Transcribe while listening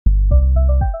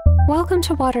Welcome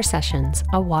to Water Sessions,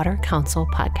 a Water Council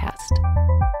podcast.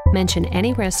 Mention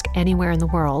any risk anywhere in the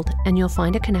world, and you'll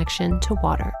find a connection to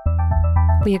water.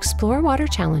 We explore water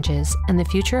challenges and the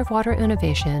future of water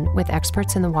innovation with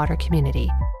experts in the water community,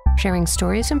 sharing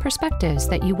stories and perspectives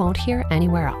that you won't hear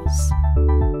anywhere else.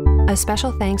 A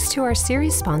special thanks to our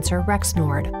series sponsor,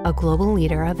 Rexnord, a global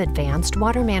leader of advanced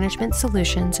water management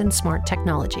solutions and smart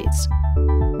technologies.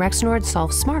 Rexnord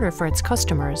solves smarter for its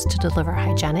customers to deliver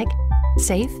hygienic,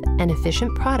 safe, and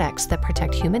efficient products that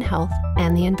protect human health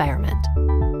and the environment.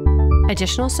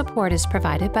 Additional support is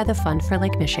provided by the Fund for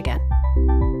Lake Michigan.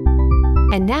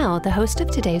 And now, the host of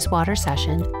today's water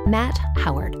session, Matt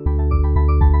Howard.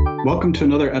 Welcome to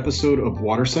another episode of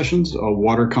Water Sessions, a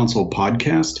Water Council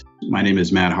podcast. My name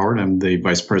is Matt Howard. I'm the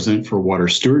Vice President for Water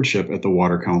Stewardship at the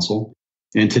Water Council.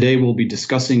 And today we'll be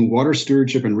discussing water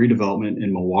stewardship and redevelopment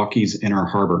in Milwaukee's Inner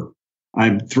Harbor.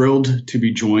 I'm thrilled to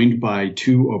be joined by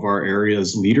two of our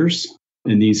area's leaders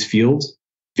in these fields,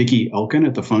 Vicki Elkin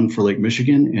at the Fund for Lake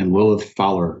Michigan and Lilith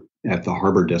Fowler at the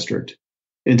Harbor District.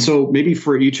 And so maybe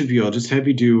for each of you, I'll just have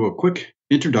you do a quick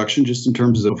introduction just in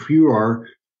terms of who you are,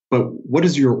 but what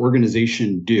does your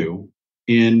organization do?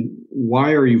 And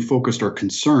why are you focused or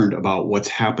concerned about what's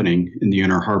happening in the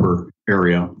Inner Harbor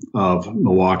area of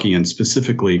Milwaukee, and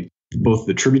specifically both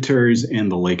the tributaries and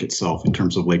the lake itself in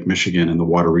terms of Lake Michigan and the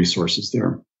water resources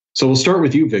there? So we'll start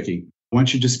with you, Vicki. Why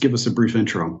don't you just give us a brief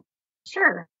intro?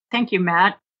 Sure. Thank you,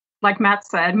 Matt. Like Matt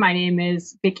said, my name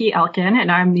is Vicki Elkin,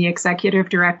 and I'm the Executive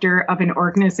Director of an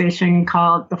organization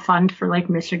called the Fund for Lake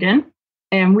Michigan.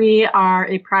 And we are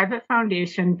a private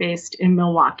foundation based in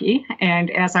Milwaukee. And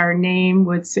as our name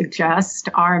would suggest,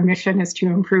 our mission is to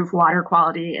improve water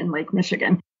quality in Lake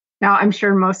Michigan. Now, I'm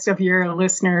sure most of your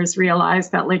listeners realize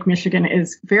that Lake Michigan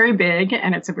is very big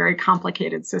and it's a very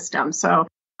complicated system. So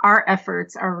our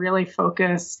efforts are really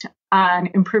focused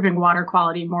on improving water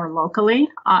quality more locally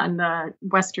on the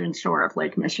western shore of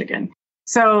Lake Michigan.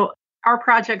 So our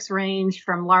projects range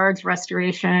from large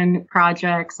restoration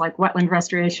projects like wetland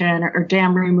restoration or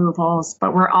dam removals,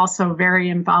 but we're also very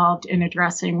involved in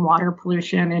addressing water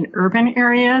pollution in urban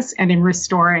areas and in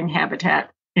restoring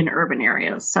habitat in urban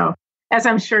areas. So as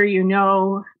I'm sure you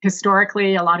know,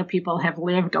 historically, a lot of people have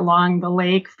lived along the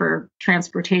lake for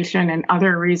transportation and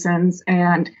other reasons.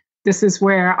 And this is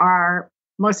where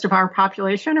most of our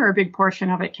population, or a big portion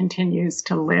of it, continues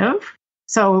to live.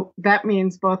 So that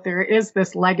means both there is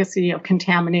this legacy of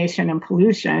contamination and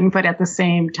pollution, but at the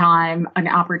same time, an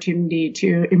opportunity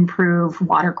to improve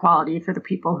water quality for the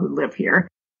people who live here.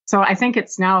 So I think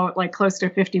it's now like close to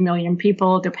 50 million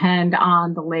people depend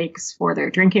on the lakes for their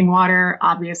drinking water.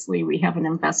 Obviously, we have an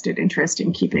invested interest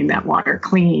in keeping that water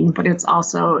clean, but it's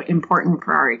also important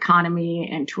for our economy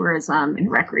and tourism and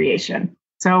recreation.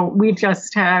 So we've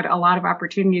just had a lot of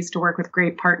opportunities to work with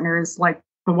great partners like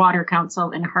the Water Council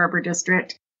and Harbor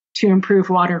District to improve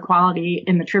water quality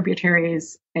in the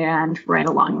tributaries and right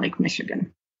along Lake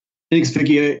Michigan. Thanks,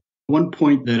 Vicki. One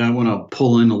point that I want to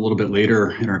pull in a little bit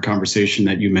later in our conversation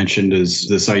that you mentioned is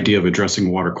this idea of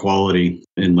addressing water quality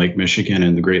in Lake Michigan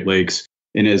and the Great Lakes.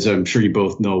 And as I'm sure you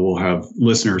both know, we'll have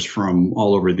listeners from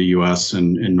all over the U.S.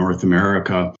 and North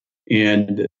America.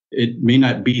 And it may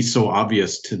not be so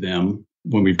obvious to them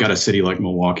when we've got a city like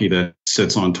Milwaukee that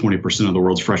sits on 20% of the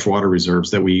world's freshwater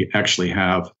reserves that we actually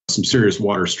have some serious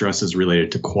water stresses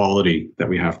related to quality that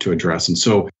we have to address. And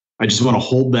so I just want to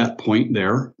hold that point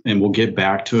there, and we'll get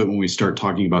back to it when we start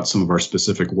talking about some of our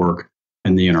specific work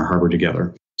in the Inner Harbor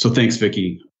together. So thanks,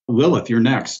 Vicki. Lilith, you're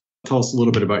next. Tell us a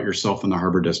little bit about yourself in the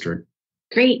Harbor District.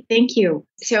 Great, thank you.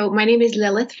 So my name is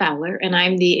Lilith Fowler, and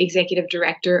I'm the Executive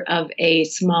Director of a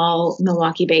small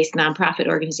Milwaukee-based nonprofit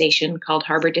organization called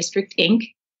Harbor District, Inc.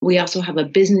 We also have a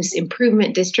business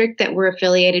improvement district that we're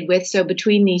affiliated with. So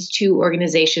between these two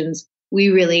organizations, we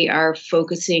really are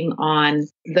focusing on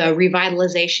the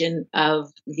revitalization of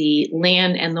the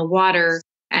land and the water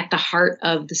at the heart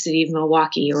of the city of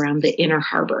Milwaukee around the Inner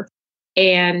Harbor.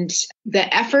 And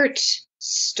the effort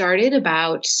started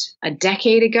about a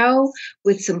decade ago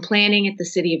with some planning at the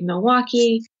city of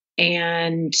Milwaukee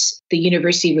and the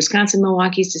University of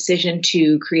Wisconsin-Milwaukee's decision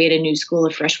to create a new School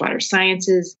of Freshwater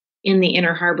Sciences in the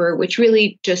Inner Harbor, which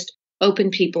really just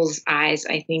opened people's eyes,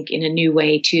 I think, in a new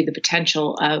way to the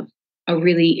potential of a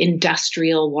really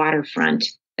industrial waterfront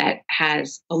that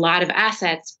has a lot of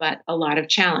assets, but a lot of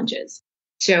challenges.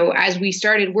 So as we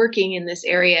started working in this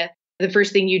area, the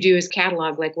first thing you do is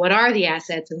catalog, like, what are the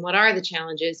assets and what are the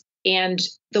challenges? And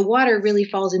the water really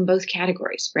falls in both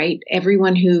categories, right?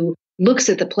 Everyone who looks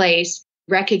at the place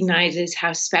recognizes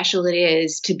how special it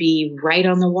is to be right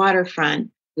on the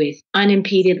waterfront with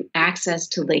unimpeded access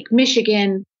to Lake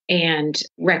Michigan and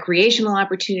recreational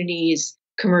opportunities,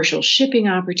 commercial shipping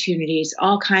opportunities,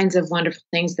 all kinds of wonderful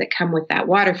things that come with that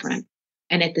waterfront.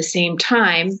 And at the same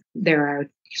time, there are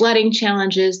flooding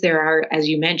challenges. There are, as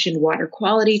you mentioned, water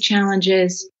quality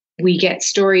challenges. We get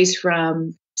stories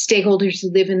from stakeholders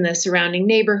who live in the surrounding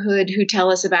neighborhood who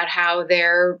tell us about how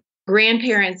their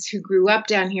grandparents who grew up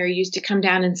down here used to come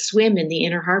down and swim in the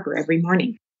Inner Harbor every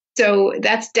morning. So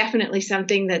that's definitely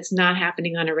something that's not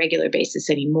happening on a regular basis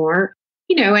anymore.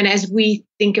 And as we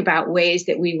think about ways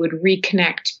that we would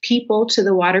reconnect people to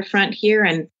the waterfront here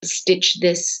and stitch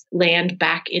this land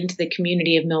back into the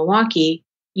community of Milwaukee,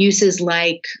 uses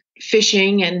like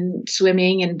fishing and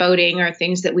swimming and boating are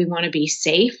things that we want to be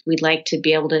safe. We'd like to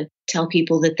be able to tell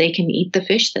people that they can eat the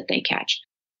fish that they catch.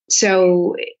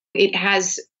 So it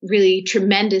has really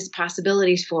tremendous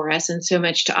possibilities for us and so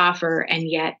much to offer, and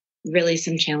yet really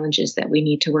some challenges that we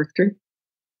need to work through.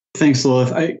 Thanks,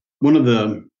 Lilith. One of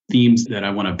the themes that I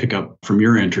want to pick up from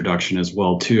your introduction as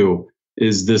well, too,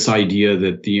 is this idea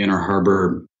that the Inner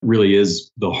Harbor really is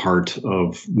the heart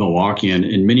of Milwaukee. And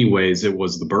in many ways, it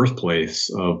was the birthplace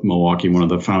of Milwaukee, one of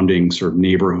the founding sort of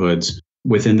neighborhoods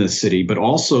within the city, but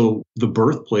also the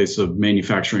birthplace of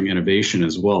manufacturing innovation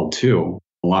as well, too.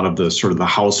 A lot of the sort of the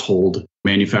household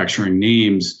manufacturing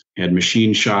names had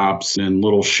machine shops and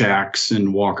little shacks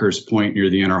in Walker's Point near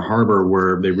the Inner Harbor,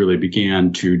 where they really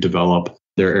began to develop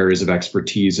their areas of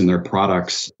expertise and their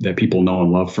products that people know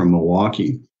and love from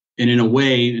Milwaukee. And in a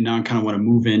way, and now I kind of want to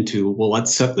move into, well,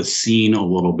 let's set the scene a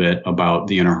little bit about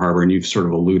the Inner Harbor. And you've sort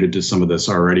of alluded to some of this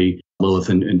already, Lilith,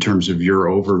 in terms of your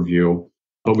overview.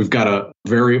 But we've got a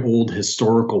very old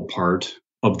historical part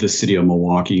of the city of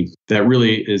Milwaukee that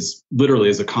really is literally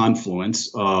is a confluence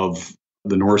of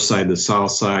the north side, the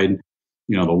south side,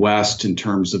 the west in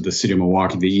terms of the city of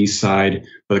Milwaukee, the east side,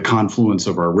 but the confluence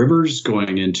of our rivers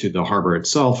going into the harbor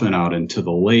itself and out into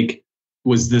the lake.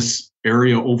 Was this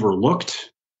area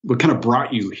overlooked? What kind of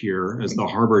brought you here as the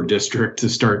harbor district to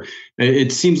start?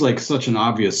 It seems like such an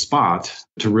obvious spot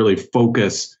to really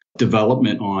focus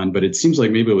development on, but it seems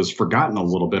like maybe it was forgotten a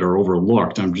little bit or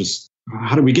overlooked.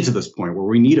 How did we get to this point where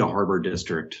we need a harbor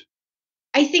district?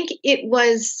 I think it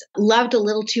was loved a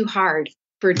little too hard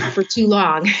for too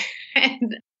long.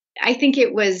 And I think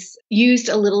it was used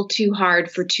a little too hard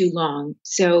for too long.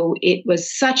 So it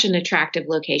was such an attractive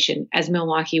location as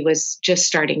Milwaukee was just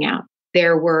starting out.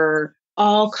 There were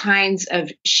all kinds of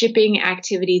shipping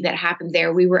activity that happened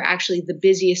there. We were actually the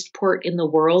busiest port in the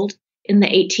world in the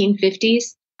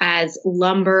 1850s as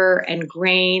lumber and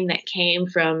grain that came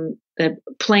from the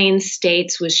Plains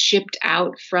states was shipped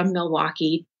out from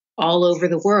Milwaukee all over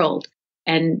the world.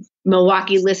 And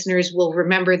Milwaukee listeners will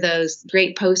remember those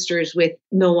great posters with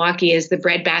Milwaukee as the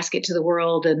breadbasket to the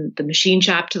world and the machine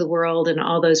shop to the world and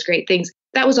all those great things.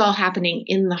 That was all happening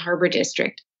in the harbor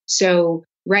district. So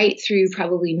right through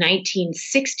probably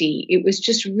 1960, it was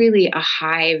just really a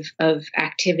hive of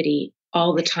activity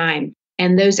all the time.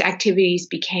 And those activities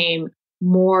became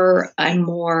more and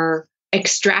more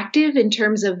extractive in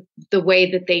terms of the way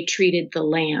that they treated the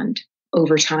land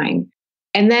over time.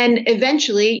 And then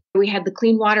eventually we had the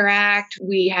Clean Water Act,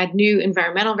 we had new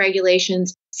environmental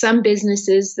regulations, some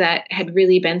businesses that had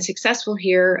really been successful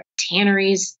here,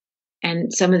 tanneries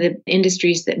and some of the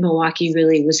industries that Milwaukee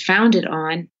really was founded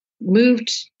on,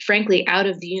 moved, frankly, out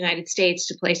of the United States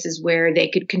to places where they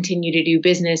could continue to do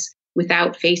business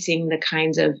without facing the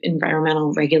kinds of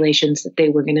environmental regulations that they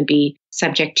were going to be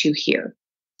subject to here.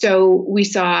 So we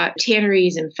saw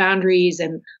tanneries and foundries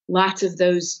and lots of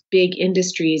those big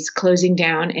industries closing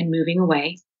down and moving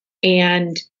away.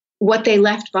 And what they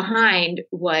left behind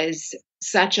was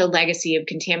such a legacy of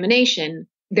contamination.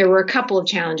 There were a couple of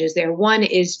challenges there. One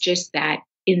is just that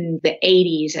in the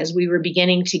 80s, as we were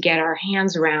beginning to get our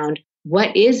hands around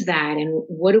what is that and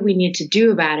what do we need to do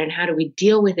about it and how do we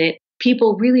deal with it,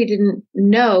 people really didn't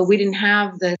know. We didn't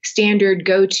have the standard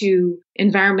go-to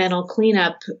environmental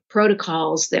cleanup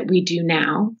protocols that we do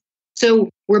now. So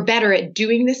we're better at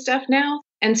doing this stuff now.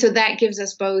 And so that gives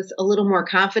us both a little more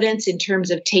confidence in terms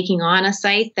of taking on a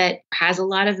site that has a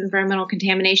lot of environmental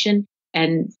contamination,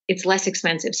 and it's less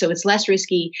expensive. So it's less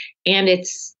risky, and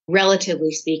it's,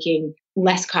 relatively speaking,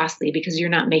 less costly because you're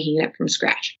not making it up from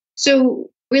scratch. So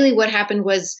really what happened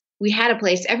was we had a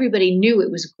place, everybody knew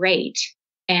it was great.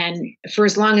 And for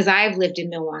as long as I've lived in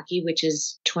Milwaukee, which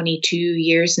is 22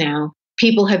 years now,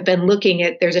 people have been looking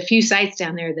at, there's a few sites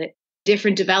down there that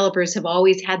different developers have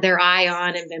always had their eye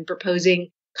on and been proposing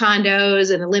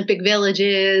condos and Olympic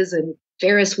villages and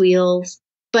Ferris wheels.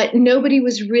 But nobody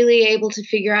was really able to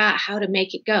figure out how to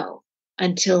make it go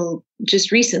until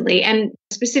just recently. And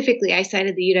specifically, I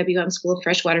cited the UWM School of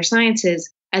Freshwater Sciences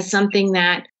as something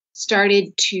that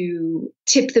started to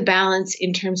tip the balance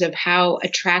in terms of how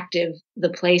attractive the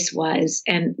place was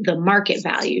and the market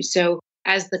value. So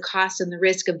as the cost and the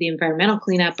risk of the environmental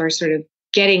cleanup are sort of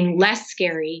getting less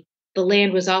scary, the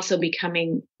land was also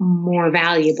becoming more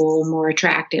valuable, more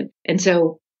attractive. And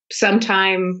so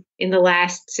sometime in the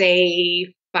last,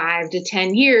 say, 5 to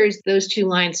 10 years, those two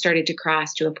lines started to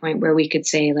cross to a point where we could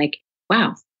say, like,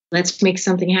 wow, let's make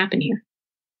something happen here.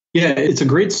 Yeah, it's a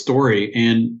great story.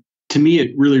 And to me,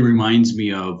 it really reminds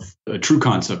me of a true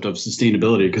concept of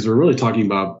sustainability, because we're really talking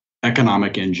about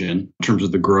economic engine in terms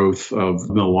of the growth of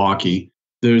Milwaukee.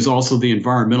 There's also the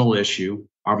environmental issue.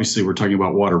 Obviously, we're talking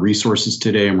about water resources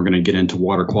today, and we're going to get into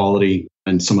water quality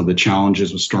and some of the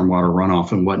challenges with stormwater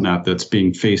runoff and whatnot that's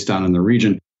being faced down in the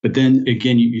region. But then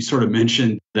again, you sort of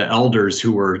mentioned the elders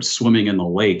who were swimming in the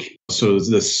lake. So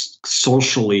this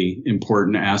socially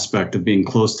important aspect of being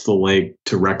close to the lake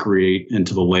to recreate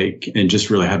into the lake and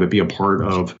just really have it be a part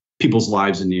of people's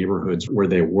lives and neighborhoods where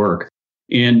they work.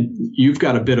 And you've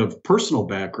got a bit of personal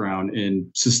background in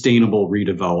sustainable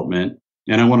redevelopment.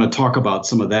 And I want to talk about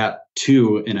some of that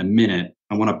too in a minute.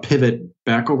 I want to pivot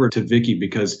back over to Vicki,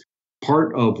 because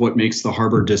part of what makes the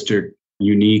Harbor District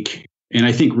unique, and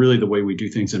I think really the way we do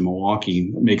things in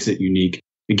Milwaukee makes it unique,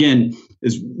 again,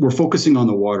 is we're focusing on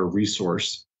the water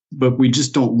resource, but we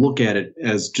just don't look at it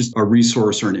as just a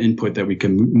resource or an input that we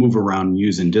can move around,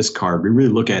 use, and discard. We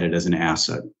really look at it as an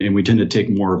asset. And we tend to take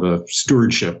more of a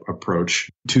stewardship approach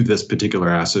to this particular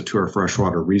asset, to our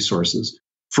freshwater resources.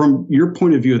 From your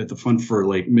point of view at the Fund for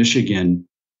Lake Michigan,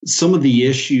 some of the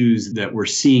issues that we're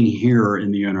seeing here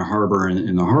in the Inner Harbor and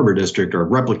in the Harbor District are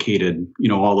replicated,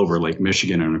 all over Lake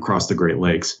Michigan and across the Great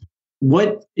Lakes.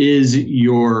 What is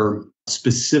your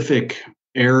specific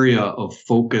area of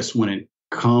focus when it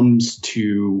comes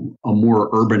to a more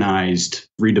urbanized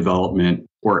redevelopment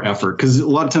or effort? Because a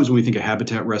lot of times when we think of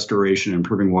habitat restoration,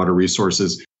 improving water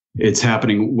resources, it's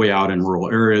happening way out in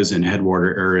rural areas and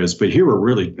headwater areas. But here we're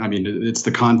really, it's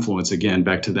the confluence, again,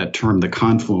 back to that term, the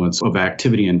confluence of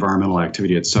activity, environmental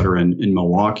activity, et cetera, in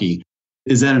Milwaukee.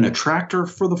 Is that an attractor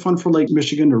for the Fund for Lake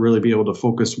Michigan to really be able to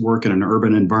focus work in an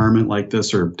urban environment like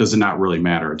this, or does it not really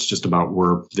matter? It's just about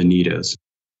where the need is.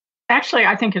 Actually,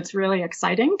 I think it's really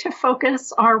exciting to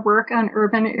focus our work on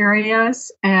urban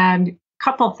areas. And a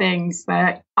couple things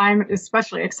that I'm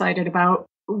especially excited about.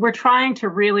 We're trying to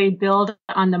really build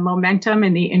on the momentum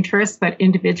and the interest that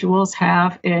individuals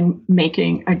have in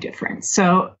making a difference.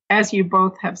 So as you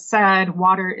both have said,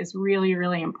 water is really,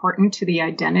 really important to the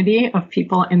identity of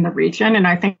people in the region. And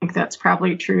I think that's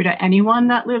probably true to anyone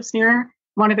that lives near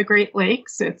one of the Great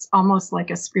Lakes. It's almost like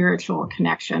a spiritual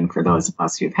connection for those of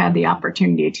us who've had the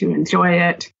opportunity to enjoy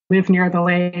it, live near the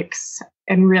lakes,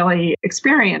 and really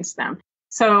experience them.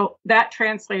 So that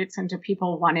translates into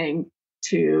people wanting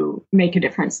to make a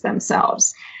difference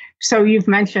themselves. So you've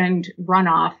mentioned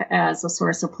runoff as a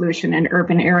source of pollution in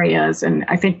urban areas, and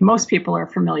I think most people are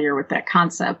familiar with that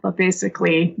concept. But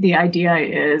basically, the idea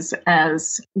is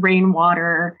as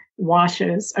rainwater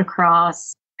washes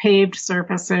across paved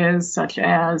surfaces, such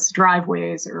as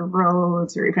driveways or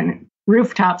roads or even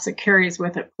rooftops, it carries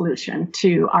with it pollution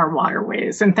to our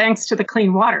waterways. And thanks to the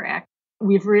Clean Water Act,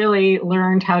 we've really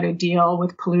learned how to deal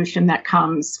with pollution that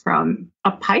comes from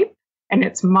a pipe. And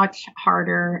it's much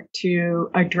harder to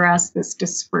address this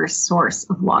dispersed source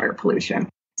of water pollution.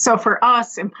 So for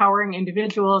us, empowering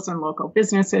individuals and local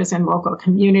businesses and local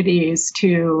communities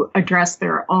to address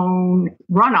their own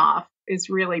runoff is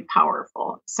really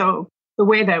powerful. So the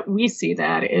way that we see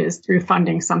that is through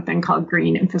funding something called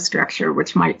green infrastructure,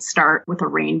 which might start with a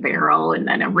rain barrel and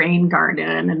then a rain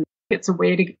garden. And it's a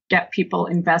way to get people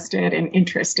invested and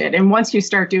interested. And once you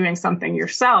start doing something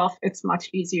yourself, it's much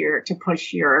easier to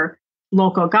push your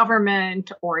local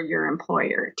government or your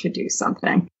employer to do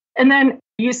something. And then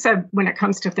you said when it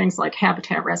comes to things like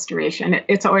habitat restoration,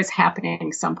 it's always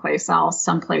happening someplace else,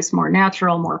 someplace more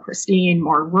natural, more pristine,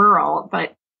 more rural.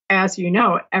 But as you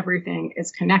know, everything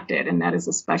is connected, and that is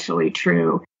especially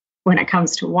true when it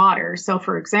comes to water. So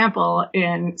for example,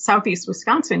 in southeast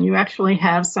Wisconsin, you actually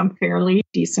have some fairly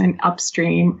decent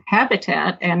upstream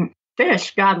habitat, and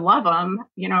fish, God love them,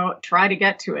 try to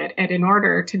get to it. And in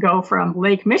order to go from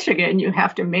Lake Michigan, you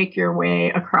have to make your way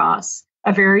across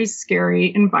a very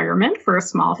scary environment for a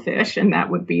small fish, and that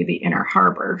would be the Inner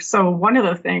Harbor. So one of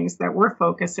the things that we're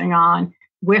focusing on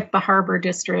with the Harbor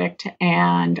District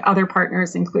and other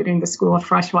partners, including the School of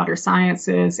Freshwater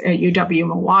Sciences at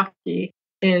UW-Milwaukee,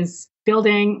 is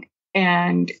building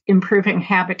and improving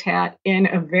habitat in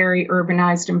a very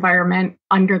urbanized environment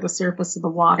under the surface of the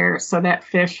water so that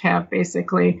fish have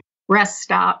basically rest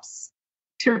stops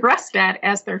to rest at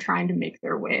as they're trying to make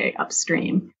their way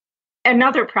upstream.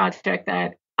 Another project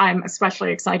that I'm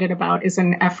especially excited about is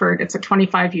an effort. It's a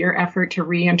 25-year effort to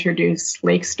reintroduce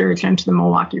lake sturgeon to the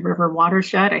Milwaukee River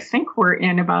watershed. I think we're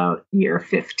in about year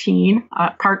 15.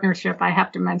 A partnership, I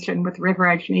have to mention, with River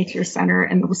Edge Nature Center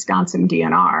and the Wisconsin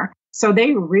DNR. So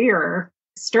they rear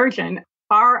sturgeon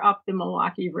far up the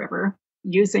Milwaukee River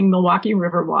using Milwaukee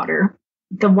River water.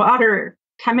 The water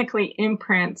chemically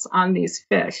imprints on these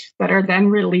fish that are then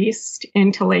released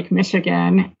into Lake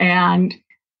Michigan and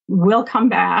will come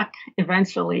back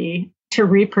eventually to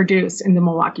reproduce in the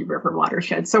Milwaukee River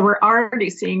watershed. So we're already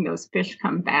seeing those fish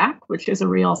come back, which is a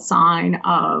real sign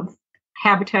of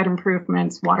habitat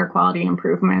improvements, water quality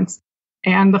improvements,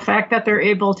 and the fact that they're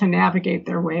able to navigate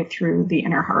their way through the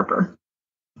inner harbor.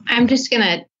 I'm just going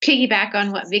to piggyback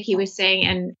on what Vicki was saying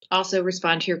and also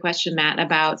respond to your question, Matt,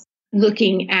 about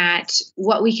looking at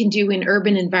what we can do in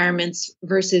urban environments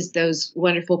versus those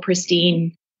wonderful,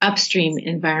 pristine upstream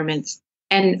environments.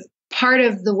 And part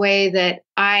of the way that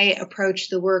I approach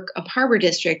the work of Harbor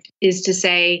District is to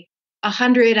say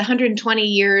 120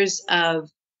 years of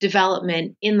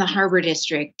development in the Harbor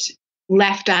District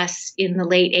left us in the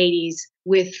late 80s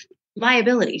with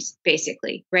liabilities,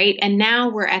 basically, right? And now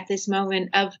we're at this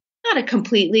moment of not a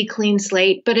completely clean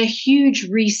slate, but a huge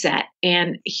reset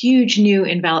and huge new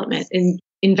investment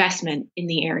in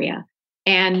the area.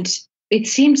 And it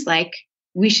seems like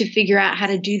we should figure out how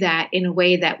to do that in a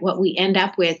way that what we end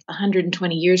up with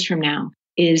 120 years from now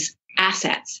is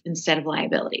assets instead of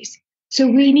liabilities. So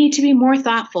we need to be more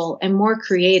thoughtful and more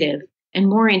creative and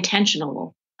more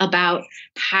intentional about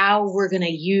how we're going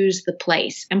to use the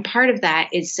place. And part of that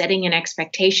is setting an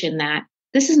expectation that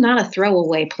this is not a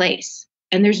throwaway place.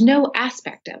 And there's no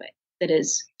aspect of it that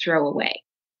is throwaway.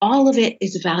 All of it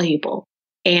is valuable.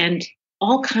 And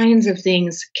all kinds of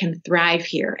things can thrive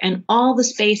here. And all the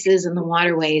spaces and the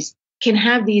waterways can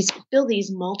have fill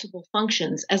these multiple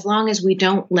functions as long as we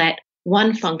don't let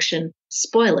one function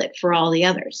spoil it for all the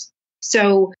others.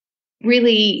 So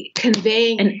really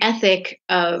conveying an ethic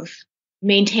of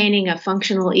maintaining a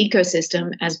functional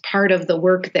ecosystem as part of the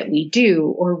work that we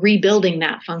do, or rebuilding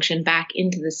that function back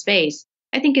into the space,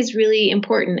 I think is really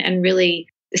important and really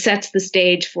sets the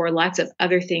stage for lots of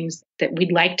other things that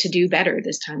we'd like to do better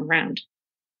this time around.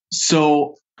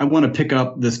 So I want to pick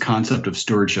up this concept of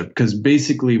stewardship, because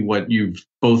basically what you've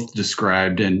both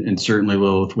described, and certainly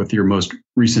Lilith with your most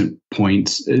recent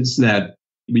points, is that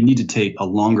we need to take a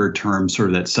longer term, sort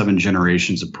of that 7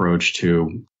 generations approach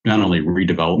to not only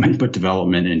redevelopment, but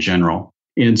development in general.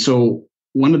 And so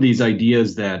one of these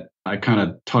ideas that I kind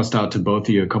of tossed out to both of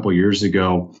you a couple of years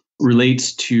ago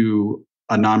relates to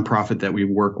a nonprofit that we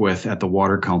work with at the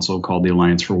Water Council called the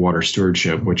Alliance for Water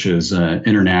Stewardship, which is an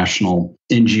international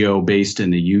NGO based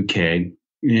in the UK.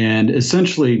 And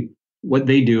essentially what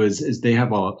they do is they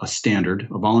have a standard,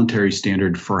 a voluntary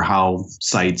standard for how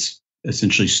sites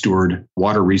essentially steward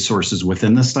water resources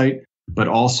within the site, but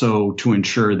also to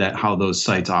ensure that how those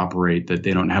sites operate, that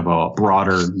they don't have a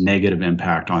broader negative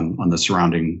impact on the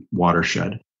surrounding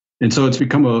watershed. And so it's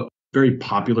become a very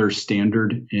popular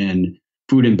standard in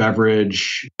food and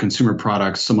beverage, consumer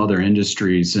products, some other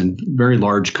industries, and very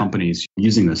large companies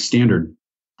using this standard.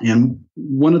 And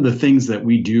one of the things that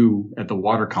we do at the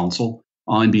Water Council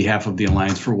on behalf of the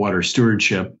Alliance for Water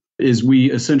Stewardship is we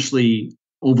essentially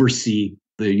oversee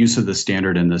the use of the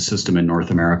standard and the system in North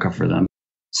America for them.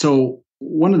 So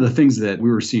one of the things that we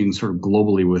were seeing sort of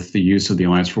globally with the use of the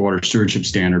Alliance for Water Stewardship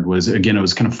standard was, again, it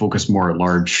was kind of focused more at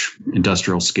large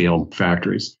industrial scale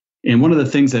factories. And one of the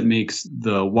things that makes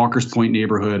the Walker's Point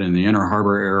neighborhood and the Inner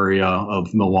Harbor area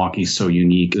of Milwaukee so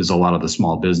unique is a lot of the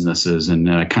small businesses. And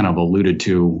I kind of alluded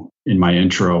to in my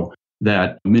intro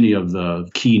that many of the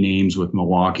key names with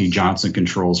Milwaukee, Johnson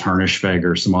Controls,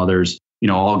 Harnischfeger, some others,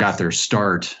 all got their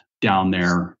start down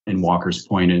there in Walker's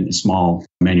Point in small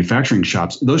manufacturing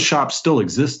shops. Those shops still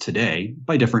exist today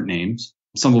by different names.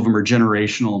 Some of them are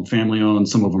generational and family owned.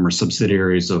 Some of them are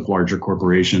subsidiaries of larger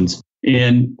corporations.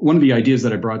 And one of the ideas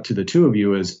that I brought to the two of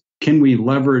you is, can we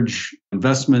leverage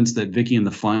investments that Vicki and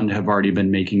the fund have already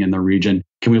been making in the region?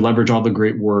 Can we leverage all the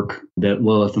great work that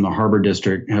Lilith and the Harbor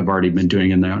District have already been doing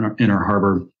in the Inner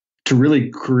Harbor to really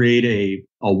create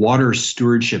a water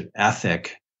stewardship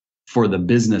ethic for the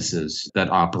businesses that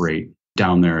operate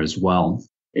down there as well?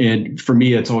 And for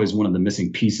me, it's always one of the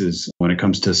missing pieces when it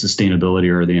comes to sustainability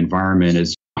or the environment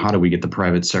is, how do we get the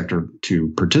private sector to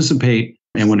participate?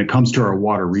 And when it comes to our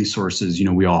water resources,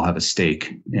 we all have a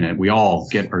stake in it. We all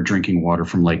get our drinking water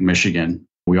from Lake Michigan.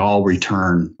 We all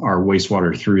return our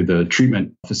wastewater through the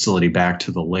treatment facility back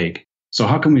to the lake. So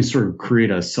how can we sort of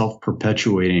create a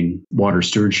self-perpetuating water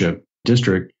stewardship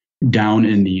district down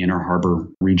in the Inner Harbor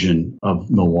region of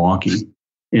Milwaukee?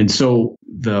 And so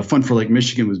the Fund for Lake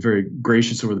Michigan was very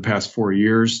gracious over the past 4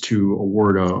 years to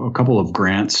award a couple of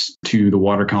grants to the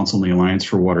Water Council and the Alliance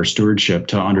for Water Stewardship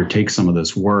to undertake some of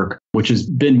this work, which has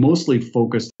been mostly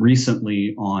focused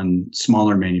recently on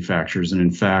smaller manufacturers. And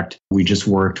in fact, we just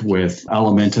worked with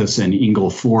Elementus and Ingle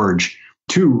Forge,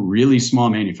 two really small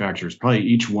manufacturers. Probably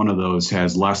each one of those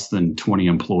has less than 20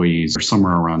 employees or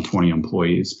somewhere around 20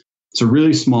 employees. So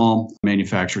really small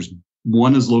manufacturers.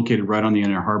 One is located right on the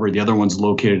Inner Harbor. The other one's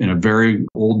located in a very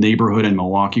old neighborhood in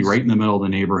Milwaukee, right in the middle of the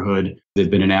neighborhood.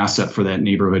 They've been an asset for that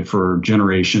neighborhood for a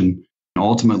generation. And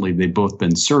ultimately, they've both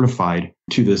been certified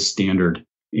to this standard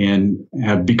and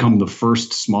have become the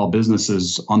first small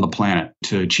businesses on the planet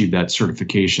to achieve that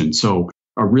certification. So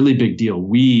a really big deal.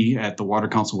 We at the Water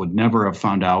Council would never have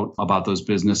found out about those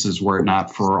businesses were it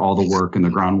not for all the work and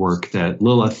the groundwork that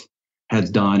Lilith has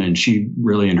done. And she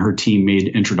really and her team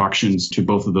made introductions to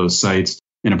both of those sites.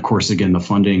 And of course, again, the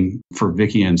funding for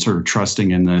Vicki and sort of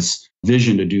trusting in this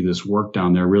vision to do this work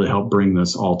down there really helped bring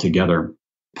this all together.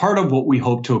 Part of what we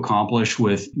hope to accomplish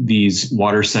with these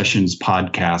Water Sessions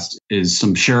podcasts is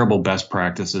some shareable best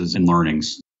practices and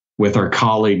learnings with our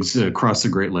colleagues across the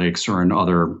Great Lakes or in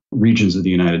other regions of the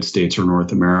United States or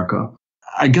North America.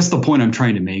 I guess the point I'm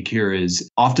trying to make here is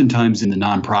oftentimes in the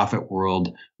nonprofit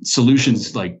world,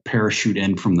 solutions like parachute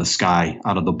in from the sky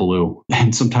out of the blue.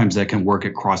 And sometimes that can work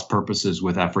at cross purposes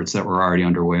with efforts that were already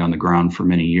underway on the ground for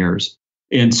many years.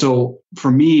 And so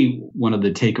for me, one of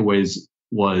the takeaways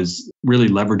was really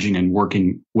leveraging and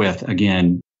working with,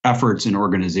 again, efforts and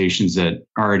organizations that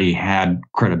already had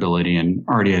credibility and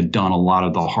already had done a lot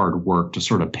of the hard work to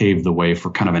sort of pave the way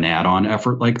for kind of an add-on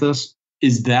effort like this.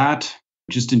 Is that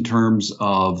just in terms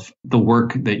of the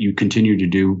work that you continue to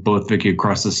do, both Vicki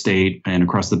across the state and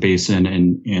across the basin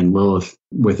and Lilith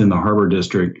within the Harbor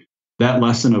District, that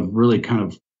lesson of really kind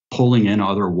of pulling in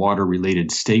other water-related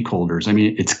stakeholders? I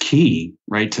mean, it's key,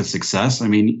 right, to success. I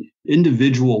mean,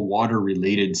 individual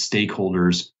water-related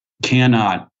stakeholders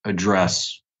cannot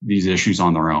address these issues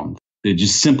on their own. They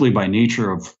just simply by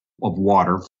nature of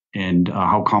water and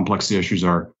how complex the issues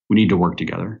are, we need to work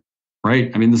together.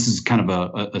 Right? I mean, this is kind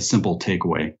of a simple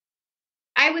takeaway.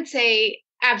 I would say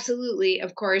absolutely.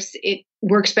 Of course, it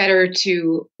works better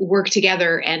to work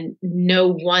together, and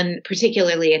no one,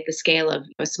 particularly at the scale of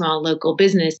a small local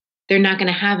business, they're not going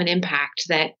to have an impact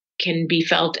that can be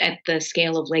felt at the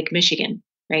scale of Lake Michigan,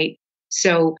 right?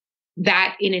 So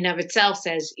that in and of itself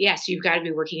says, yes, you've got to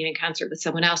be working in concert with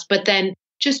someone else. But then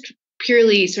just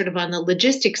purely sort of on the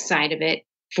logistics side of it,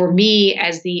 for me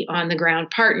as the on the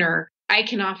ground partner, I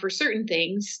can offer certain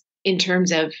things in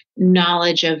terms of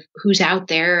knowledge of who's out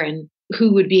there and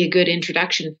who would be a good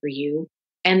introduction for you.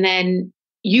 And then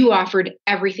you offered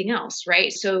everything else,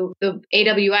 right? So the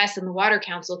AWS and the Water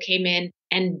Council came in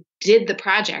and did the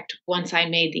project once I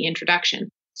made the introduction.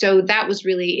 So that was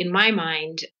really, in my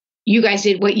mind, you guys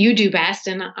did what you do best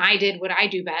and I did what I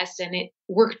do best, and it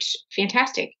worked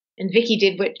fantastic. And Vicki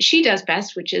did what she does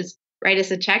best, which is write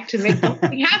us a check to make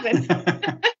something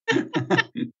happen.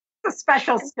 A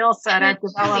special skill set I've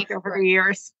developed over the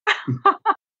years.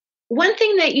 One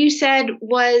thing that you said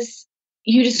was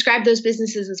you described those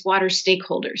businesses as water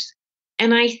stakeholders.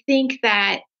 And I think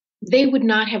that they would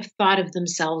not have thought of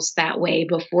themselves that way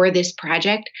before this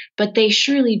project, but they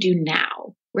surely do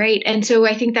now, right? And so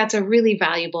I think that's a really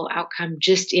valuable outcome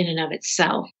just in and of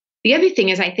itself. The other thing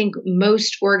is I think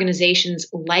most organizations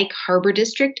like Harbor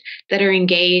District that are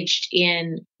engaged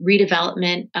in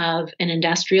redevelopment of an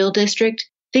industrial district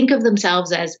think of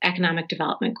themselves as economic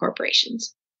development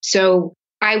corporations. So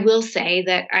I will say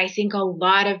that I think a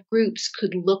lot of groups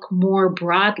could look more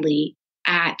broadly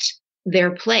at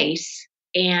their place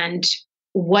and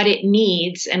what it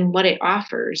needs and what it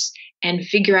offers and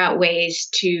figure out ways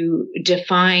to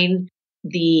define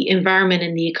the environment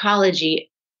and the ecology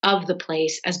of the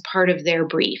place as part of their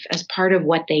brief, as part of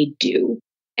what they do.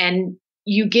 And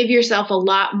you give yourself a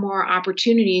lot more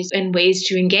opportunities and ways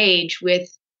to engage with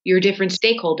your different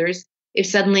stakeholders if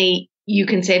suddenly you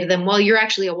can say to them, well, you're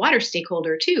actually a water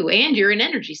stakeholder too, and you're an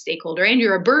energy stakeholder, and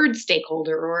you're a bird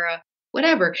stakeholder or a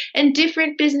whatever. And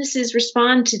different businesses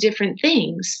respond to different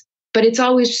things. But it's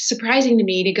always surprising to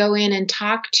me to go in and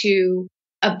talk to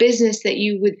a business that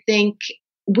you would think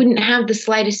wouldn't have the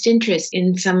slightest interest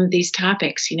in some of these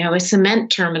topics. You know, a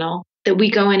cement terminal that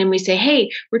we go in and we say, hey,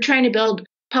 we're trying to build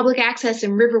public access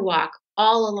and riverwalk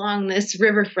all along this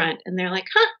riverfront. And they're like,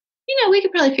 we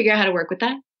could probably figure out how to work with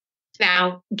that.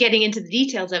 Now, getting into the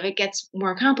details of it gets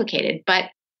more complicated, but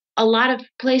a lot of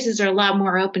places are a lot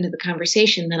more open to the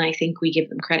conversation than I think we give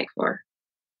them credit for.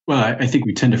 Well, I think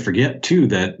we tend to forget, too,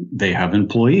 that they have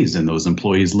employees, and those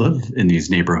employees live in these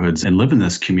neighborhoods and live in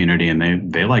this community, and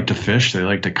they like to fish, they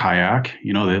like to kayak,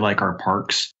 they like our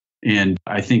parks. And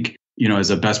I think, as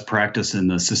a best practice in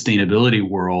the sustainability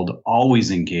world, always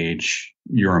engage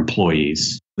your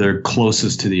employees. They're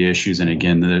closest to the issues, and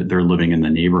again, they're living in the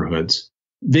neighborhoods.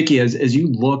 Vicki, as you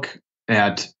look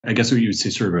at, I guess what you would say,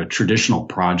 sort of a traditional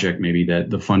project, maybe that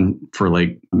the Fund for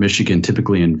Lake Michigan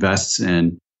typically invests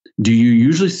in, do you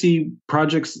usually see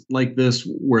projects like this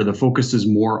where the focus is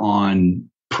more on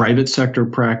private sector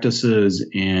practices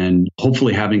and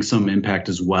hopefully having some impact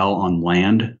as well on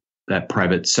land that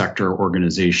private sector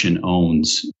organization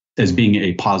owns as being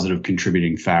a positive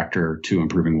contributing factor to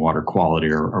improving water quality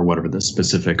or whatever the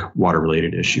specific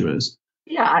water-related issue is?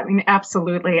 Yeah, I mean,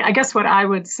 absolutely. I guess what I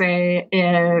would say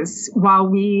is while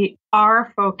we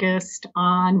are focused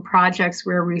on projects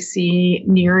where we see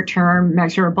near-term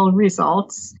measurable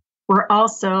results, we're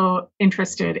also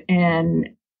interested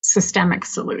in systemic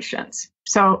solutions.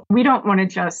 So we don't want to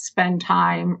just spend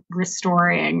time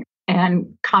restoring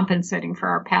and compensating for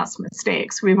our past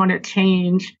mistakes. We want to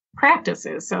change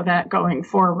practices so that going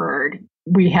forward,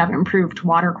 we have improved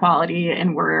water quality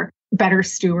and we're better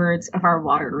stewards of our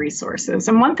water resources.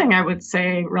 And one thing I would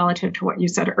say relative to what you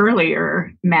said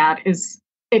earlier, Matt, is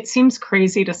it seems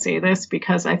crazy to say this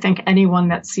because I think anyone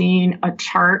that's seen a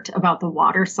chart about the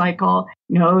water cycle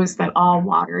knows that all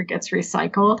water gets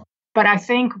recycled. But I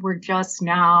think we're just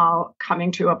now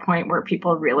coming to a point where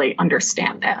people really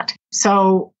understand that.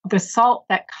 So the salt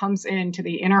that comes into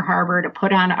the inner harbor to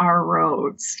put on our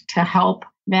roads to help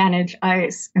manage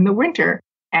ice in the winter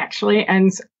actually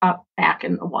ends up back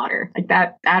in the water. Like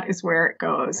that is where it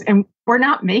goes. And we're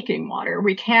not making water.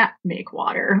 We can't make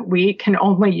water. We can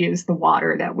only use the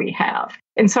water that we have.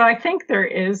 And so I think there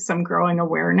is some growing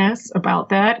awareness about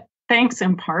that, thanks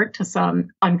in part to some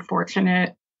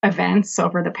unfortunate events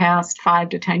over the past 5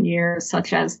 to 10 years,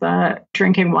 such as the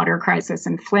drinking water crisis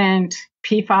in Flint,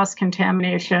 PFAS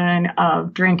contamination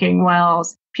of drinking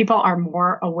wells. People are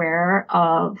more aware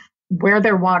of where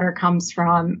their water comes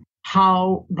from,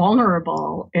 how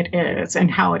vulnerable it is, and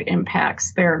how it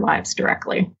impacts their lives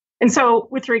directly. And so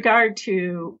with regard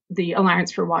to the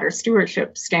Alliance for Water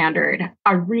Stewardship standard,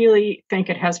 I really think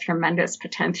it has tremendous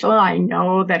potential. I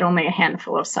know that only a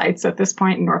handful of sites at this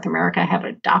point in North America have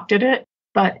adopted it.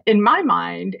 But in my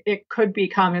mind, it could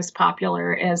become as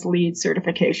popular as LEED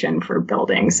certification for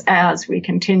buildings as we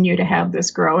continue to have this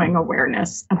growing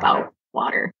awareness about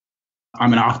water.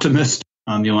 I'm an optimist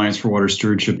on the Alliance for Water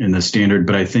Stewardship in the standard,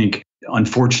 but I think,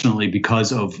 unfortunately,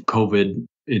 because of COVID,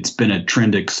 it's been a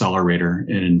trend accelerator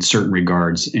in certain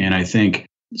regards. And I think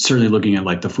certainly looking at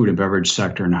like the food and beverage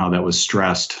sector and how that was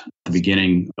stressed at the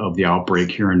beginning of the outbreak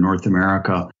here in North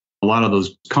America, a lot of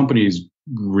those companies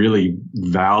really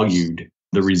valued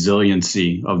the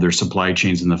resiliency of their supply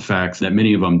chains and the fact that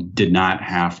many of them did not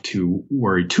have to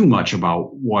worry too much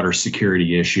about water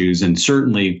security issues. And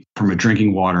certainly from a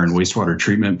drinking water and wastewater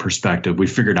treatment perspective, we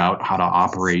figured out how to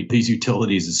operate these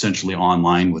utilities essentially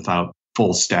online without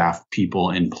full staff people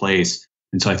in place.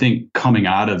 And so I think coming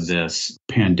out of this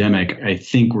pandemic, I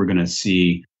think we're going to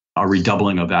see a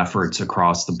redoubling of efforts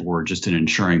across the board just in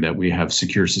ensuring that we have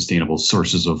secure, sustainable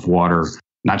sources of water,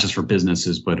 not just for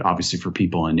businesses, but obviously for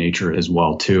people and nature as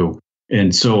well, too.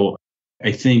 And so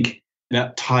I think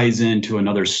that ties into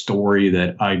another story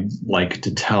that I like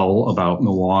to tell about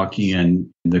Milwaukee and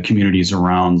the communities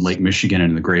around Lake Michigan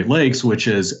and the Great Lakes, which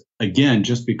is, again,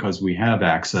 just because we have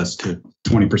access to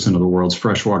 20% of the world's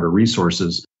freshwater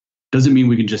resources, doesn't mean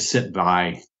we can just sit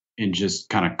by and just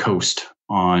kind of coast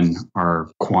on our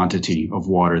quantity of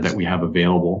water that we have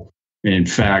available. And in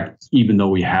fact, even though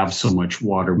we have so much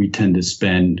water, we tend to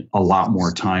spend a lot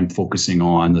more time focusing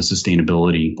on the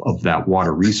sustainability of that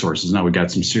water resources. Now, we've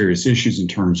got some serious issues in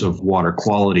terms of water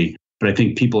quality, but I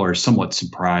think people are somewhat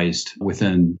surprised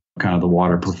within kind of the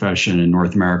water profession in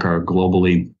North America or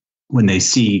globally when they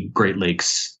see Great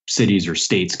Lakes cities or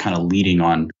states kind of leading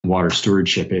on water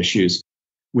stewardship issues.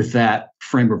 With that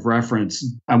frame of reference,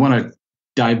 I want to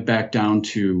dive back down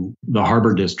to the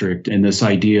Harbor District and this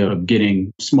idea of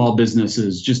getting small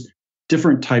businesses, just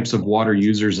different types of water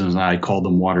users, as I call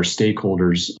them, water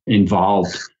stakeholders,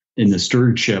 involved in the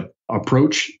stewardship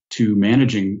approach to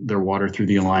managing their water through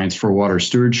the Alliance for Water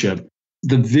Stewardship.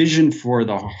 The vision for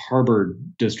the Harbor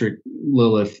District,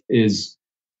 Lilith, is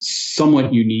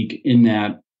somewhat unique in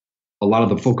that a lot of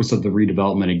the focus of the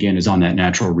redevelopment, again, is on that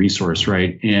natural resource,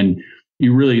 right? And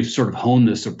you really sort of hone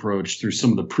this approach through some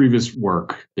of the previous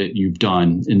work that you've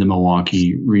done in the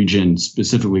Milwaukee region,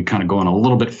 specifically kind of going a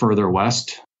little bit further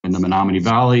west in the Menominee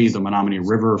Valley. The Menominee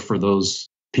River, for those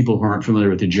people who aren't familiar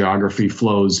with the geography,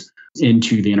 flows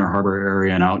into the Inner Harbor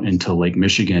area and out into Lake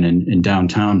Michigan and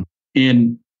downtown.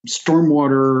 And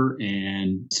stormwater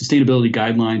and sustainability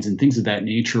guidelines and things of that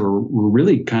nature were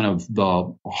really kind of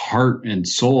the heart and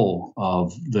soul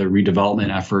of the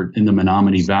redevelopment effort in the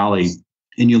Menominee Valley.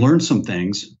 And you learn some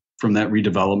things from that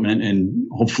redevelopment, and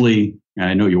hopefully, and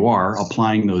I know you are,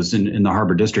 applying those in the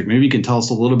Harbor District. Maybe you can tell us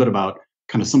a little bit about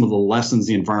kind of some of the lessons,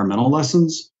 the environmental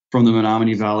lessons from the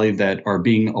Menominee Valley that are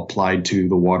being applied to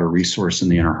the water resource in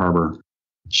the Inner Harbor.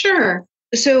 Sure.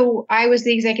 So I was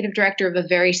the executive director of a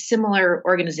very similar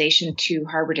organization to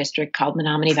Harbor District called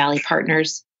Menominee Valley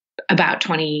Partners about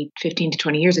 15 to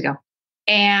 20 years ago.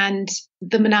 And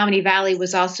the Menominee Valley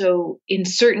was also in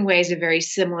certain ways a very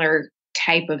similar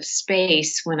type of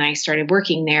space when I started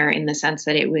working there, in the sense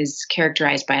that it was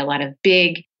characterized by a lot of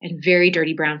big and very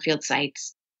dirty brownfield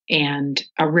sites and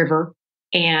a river,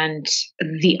 and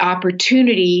the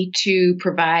opportunity to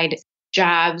provide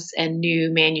jobs and new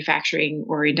manufacturing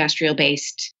or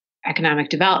industrial-based economic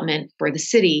development for the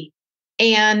city.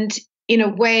 And in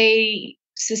a way,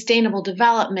 sustainable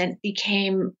development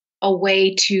became a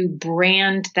way to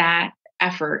brand that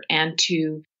effort and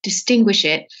to distinguish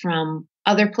it from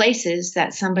other places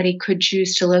that somebody could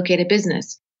choose to locate a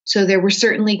business. So there were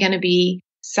certainly going to be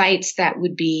sites that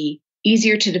would be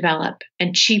easier to develop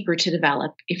and cheaper to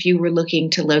develop if you were looking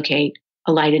to locate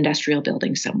a light industrial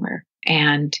building somewhere.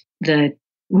 And the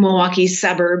Milwaukee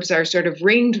suburbs are sort of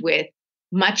ringed with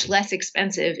much less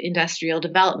expensive industrial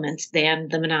developments than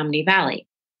the Menominee Valley.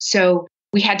 So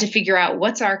we had to figure out,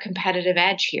 what's our competitive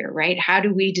edge here, right? How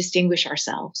do we distinguish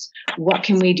ourselves? What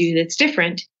can we do that's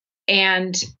different?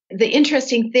 And the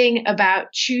interesting thing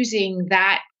about choosing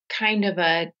that kind of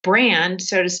a brand,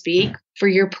 so to speak, for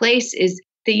your place is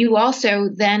that you also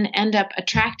then end up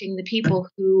attracting the people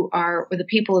who are, or the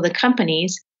people of the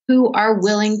companies who are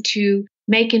willing to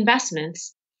make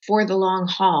investments for the long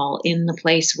haul in the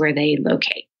place where they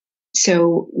locate.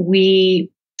 So we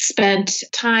spent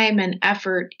time and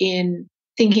effort in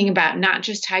thinking about not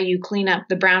just how you clean up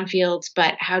the brownfields,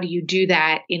 but how do you do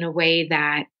that in a way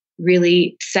that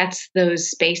really sets those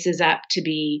spaces up to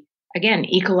be, again,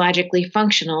 ecologically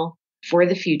functional for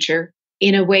the future,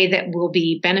 in a way that will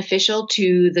be beneficial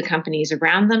to the companies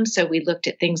around them. So we looked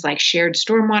at things like shared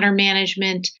stormwater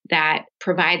management that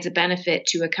provides a benefit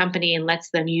to a company and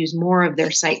lets them use more of their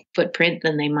site footprint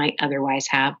than they might otherwise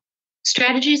have.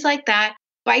 Strategies like that,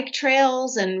 bike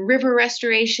trails and river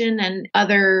restoration and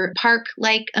other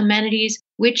park-like amenities,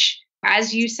 which,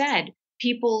 as you said,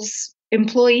 people's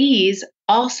employees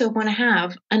also want to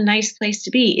have a nice place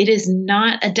to be. It is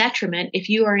not a detriment if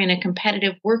you are in a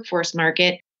competitive workforce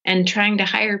market and trying to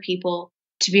hire people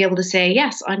to be able to say,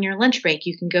 yes, on your lunch break,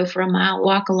 you can go for a mile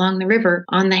walk along the river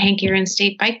on the Hank Aaron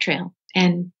State Bike Trail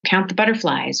and count the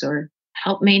butterflies or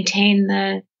help maintain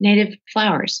the native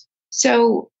flowers.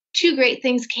 So 2 great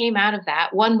things came out of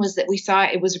that. One was that we saw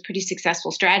it was a pretty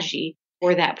successful strategy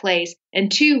for that place.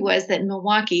 And 2 was that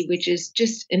Milwaukee, which is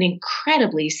just an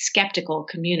incredibly skeptical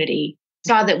community,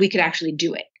 saw that we could actually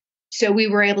do it. So we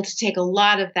were able to take a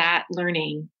lot of that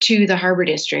learning to the Harbor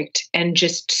District and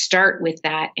just start with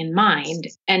that in mind.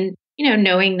 And,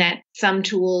 knowing that some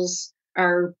tools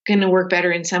are going to work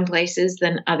better in some places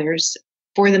than others.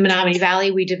 For the Menominee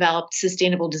Valley, we developed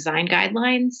sustainable design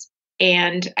guidelines.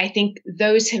 And I think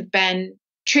those have been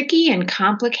tricky and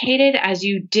complicated as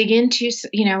you dig into,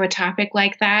 a topic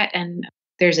like that. And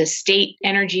there's a state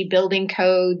energy building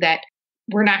code that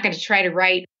we're not going to try to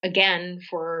write again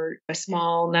for a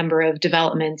small number of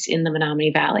developments in the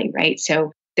Menominee Valley, right?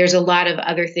 So there's a lot of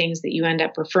other things that you end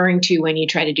up referring to when you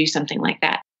try to do something like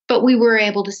that. But we were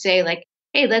able to say, like,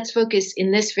 hey, let's focus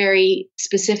in this very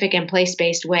specific and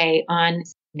place-based way on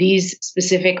these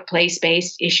specific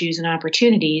place-based issues and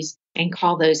opportunities and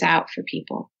call those out for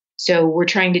people. So we're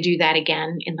trying to do that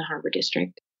again in the Harbor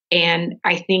District. And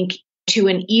I think to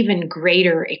an even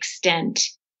greater extent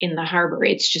in the harbor,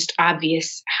 it's just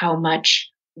obvious how much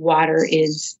water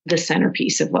is the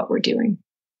centerpiece of what we're doing.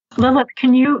 Lilith,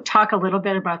 can you talk a little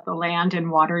bit about the land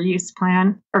and water use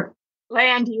plan, or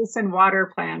land use and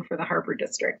water plan for the Harbor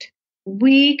District?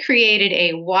 We created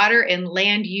a water and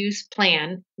land use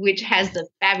plan, which has the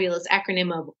fabulous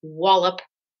acronym of WALLUP.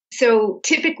 So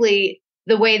typically,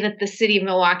 the way that the city of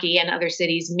Milwaukee and other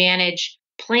cities manage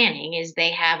planning is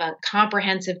they have a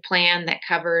comprehensive plan that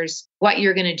covers what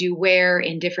you're going to do where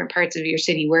in different parts of your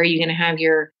city. Where are you going to have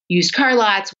your used car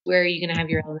lots? Where are you going to have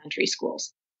your elementary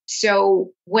schools? So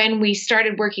when we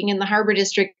started working in the Harbor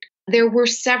District, there were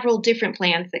several different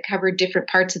plans that covered different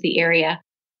parts of the area.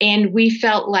 And we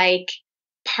felt like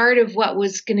part of what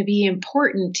was going to be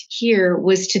important here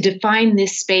was to define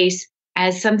this space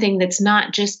as something that's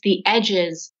not just the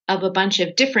edges of a bunch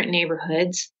of different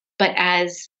neighborhoods, but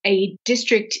as a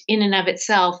district in and of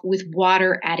itself with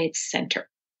water at its center.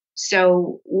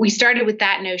 So we started with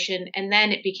that notion, and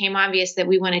then it became obvious that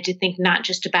we wanted to think not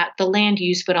just about the land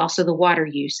use, but also the water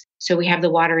use. So we have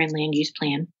the water and land use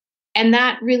plan. And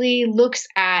that really looks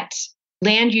at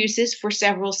land uses for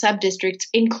several sub-districts,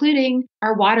 including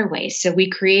our waterways. So we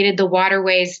created the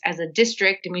waterways as a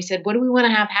district, and we said, what do we want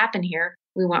to have happen here?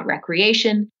 We want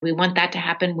recreation. We want that to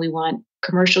happen. We want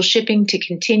commercial shipping to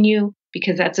continue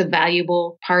because that's a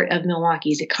valuable part of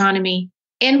Milwaukee's economy.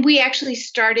 And we actually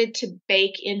started to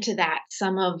bake into that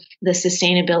some of the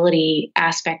sustainability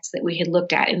aspects that we had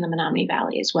looked at in the Menominee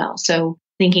Valley as well. So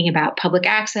thinking about public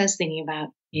access, thinking about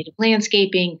native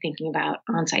landscaping, thinking about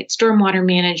on-site stormwater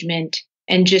management,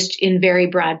 and just in very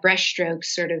broad brushstrokes,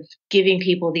 sort of giving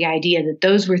people the idea that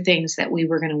those were things that we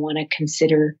were going to want to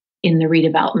consider in the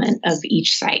redevelopment of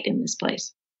each site in this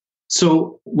place.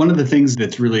 So one of the things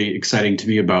that's really exciting to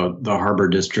me about the Harbor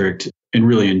District and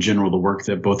really in general, the work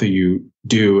that both of you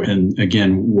do, and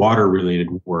again, water related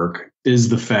work, is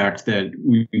the fact that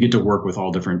we get to work with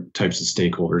all different types of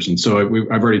stakeholders. And so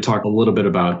I've already talked a little bit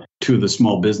about two of the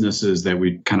small businesses that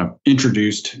we kind of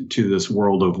introduced to this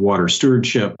world of water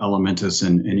stewardship, Elementus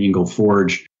and Ingle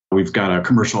Forge. We've got a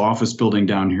commercial office building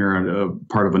down here,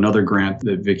 part of another grant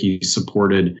that Vicki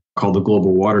supported called the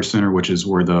Global Water Center, which is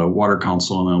where the Water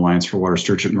Council and the Alliance for Water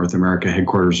Stewardship North America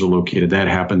headquarters are located. That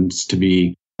happens to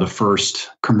be the first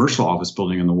commercial office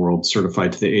building in the world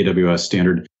certified to the AWS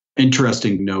standard.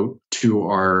 Interesting note to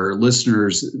our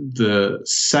listeners, the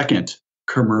second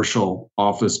commercial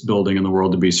office building in the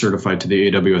world to be certified to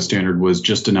the AWS standard was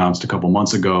just announced a couple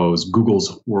months ago. It was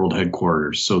Google's world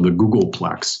headquarters, so the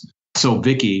Googleplex. So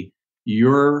Vicki,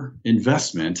 your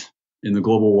investment in the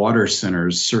Global Water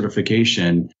Center's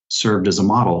certification served as a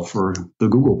model for the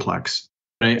Googleplex.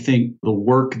 I think the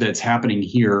work that's happening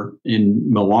here in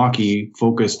Milwaukee,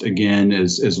 focused again,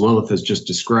 as Lilith has just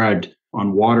described,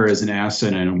 on water as an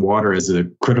asset and water as a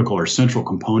critical or central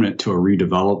component to a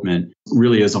redevelopment,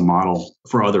 really is a model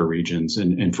for other regions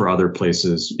and for other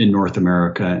places in North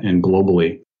America and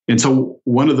globally. And so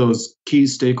one of those key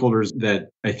stakeholders that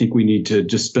I think we need to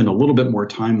just spend a little bit more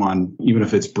time on, even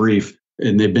if it's brief,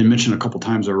 and they've been mentioned a couple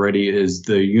times already, is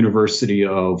the University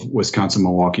of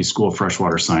Wisconsin-Milwaukee School of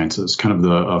Freshwater Sciences, kind of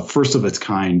the first of its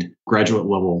kind graduate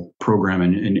level program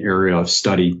and area of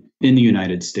study in the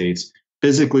United States,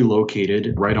 physically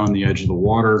located right on the edge of the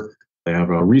water. They have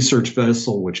a research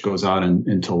vessel which goes out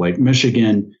into Lake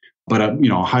Michigan, but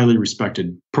a highly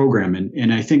respected program.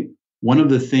 And I think one of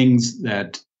the things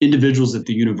that individuals at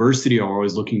the university are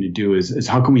always looking to do is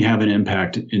how can we have an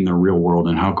impact in the real world,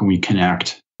 and how can we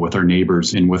connect with our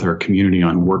neighbors and with our community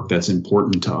on work that's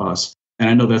important to us. And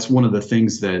I know that's one of the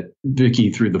things that Vicki,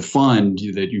 through the fund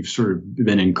that you've sort of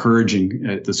been encouraging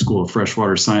at the School of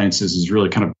Freshwater Sciences, is really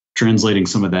kind of translating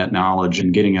some of that knowledge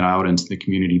and getting it out into the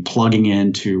community, plugging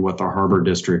into what the Harbor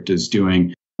District is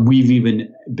doing. We've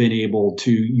even been able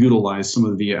to utilize some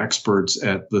of the experts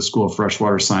at the School of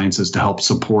Freshwater Sciences to help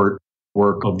support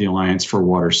work of the Alliance for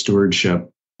Water Stewardship.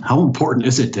 How important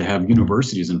is it to have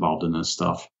universities involved in this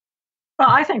stuff? Well,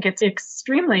 I think it's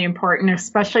extremely important,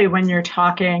 especially when you're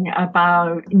talking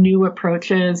about new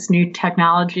approaches, new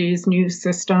technologies, new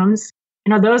systems.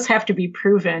 Those have to be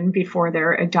proven before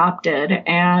they're adopted.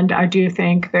 And I do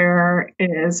think there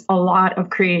is a lot of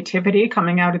creativity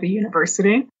coming out of the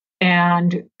university.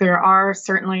 And there are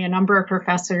certainly a number of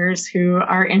professors who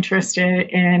are interested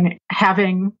in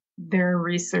having their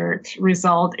research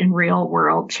result in real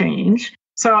world change.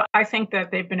 So I think that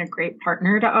they've been a great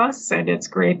partner to us, and it's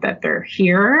great that they're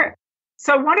here.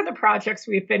 So one of the projects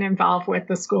we've been involved with,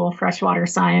 the School of Freshwater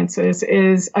Sciences,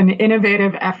 is an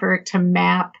innovative effort to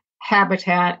map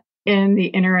habitat in the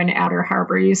inner and outer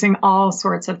harbor using all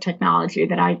sorts of technology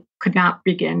that I could not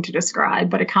begin to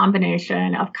describe, but a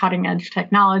combination of cutting edge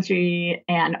technology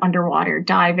and underwater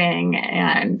diving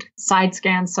and side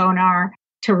scan sonar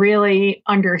to really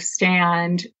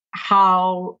understand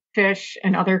how fish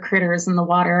and other critters in the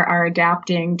water are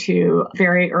adapting to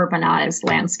very urbanized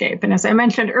landscape. And as I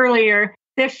mentioned earlier,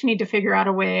 fish need to figure out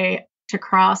a way to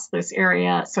cross this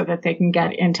area so that they can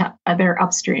get into their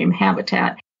upstream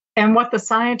habitat. And what the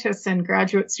scientists and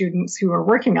graduate students who are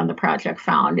working on the project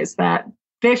found is that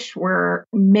fish were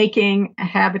making a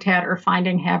habitat or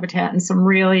finding habitat in some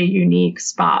really unique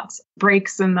spots,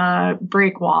 breaks in the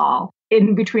breakwall,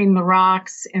 in between the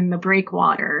rocks in the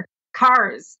breakwater,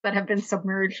 cars that have been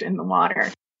submerged in the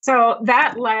water. So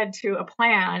that led to a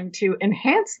plan to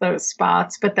enhance those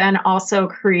spots, but then also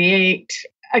create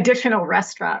additional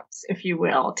restaurants, if you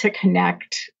will, to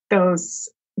connect those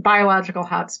biological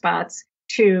hotspots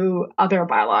to other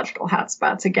biological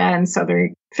hotspots again. So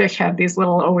the fish have these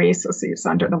little oases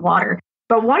under the water.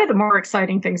 But one of the more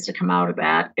exciting things to come out of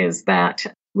that is that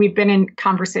we've been in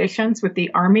conversations with the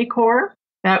Army Corps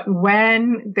that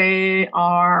when they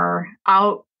are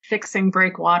out fixing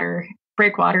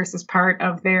breakwaters as part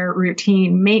of their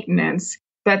routine maintenance,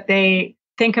 that they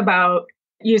think about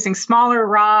using smaller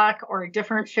rock or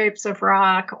different shapes of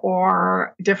rock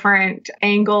or different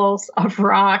angles of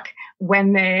rock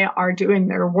when they are doing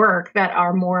their work that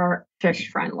are more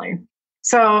fish friendly.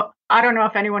 So I don't know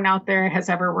if anyone out there has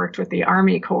ever worked with the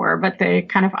Army Corps, but they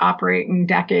kind of operate in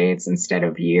decades instead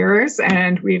of years.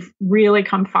 And we've really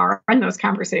come far in those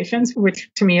conversations, which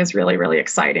to me is really, really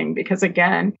exciting because,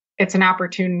 again, it's an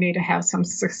opportunity to have some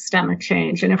systemic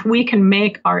change. And if we can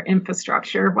make our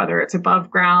infrastructure, whether it's above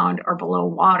ground or below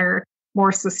water,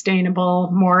 more sustainable,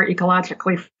 more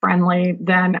ecologically friendly,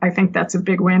 then I think that's a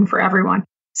big win for everyone.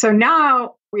 So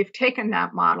now we've taken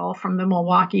that model from the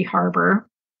Milwaukee harbor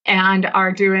and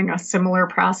are doing a similar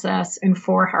process in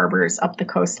 4 harbors up the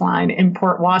coastline in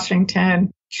Port Washington,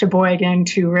 Sheboygan,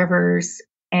 Two Rivers,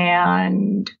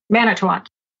 and Manitowoc.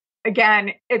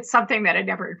 Again, it's something that had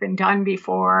never been done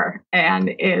before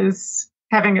and is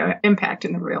having an impact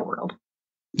in the real world.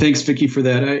 Thanks, Vicki, for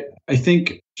that. I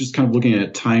think just kind of looking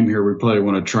at time here, we probably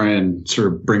want to try and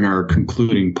sort of bring our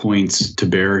concluding points to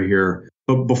bear here.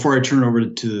 But before I turn over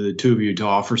to the two of you to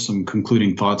offer some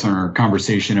concluding thoughts on our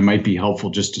conversation, it might be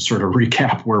helpful just to sort of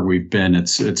recap where we've been.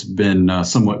 It's been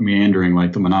somewhat meandering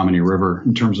like the Menominee River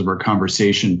in terms of our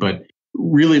conversation, but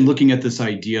really looking at this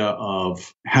idea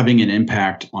of having an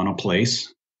impact on a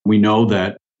place. We know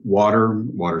that water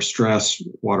stress,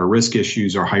 water risk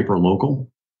issues are hyperlocal.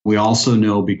 We also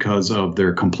know because of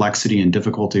their complexity and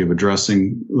difficulty of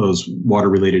addressing those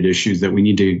water-related issues that we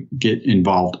need to get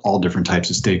involved all different types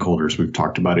of stakeholders. We've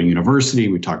talked about a university,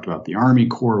 we talked about the Army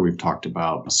Corps, we've talked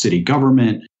about city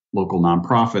government, local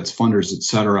nonprofits, funders, et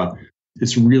cetera.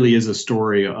 This really is a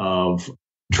story of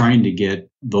trying to get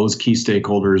those key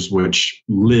stakeholders which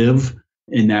live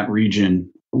in that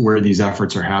region where these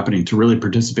efforts are happening to really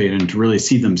participate and to really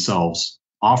see themselves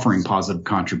offering positive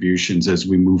contributions as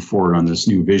we move forward on this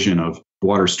new vision of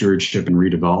water stewardship and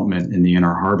redevelopment in the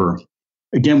Inner Harbor.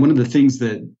 Again, one of the things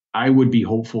that I would be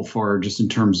hopeful for just in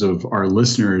terms of our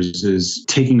listeners is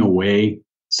taking away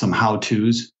some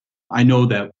how-tos. I know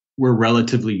that we're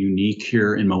relatively unique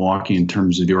here in Milwaukee in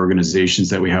terms of the organizations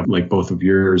that we have, like both of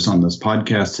yours on this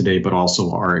podcast today, but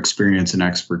also our experience and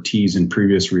expertise in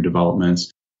previous redevelopments.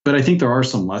 But I think there are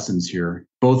some lessons here,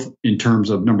 both in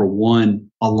terms of, number one,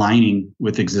 aligning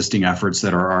with existing efforts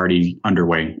that are already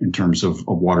underway in terms of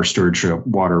water stewardship,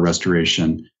 water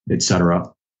restoration, et cetera.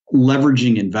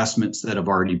 Leveraging investments that have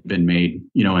already been made,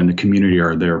 in the community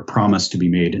or they're promised to be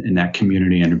made in that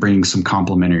community and bringing some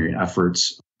complementary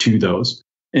efforts to those.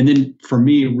 And then for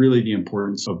me, really the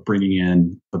importance of bringing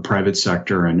in the private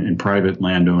sector and private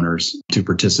landowners to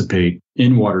participate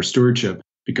in water stewardship.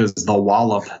 Because the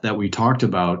wallop that we talked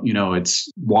about, it's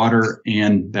water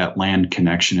and that land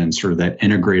connection and sort of that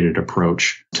integrated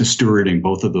approach to stewarding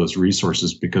both of those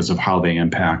resources because of how they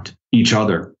impact each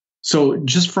other. So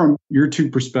just from your two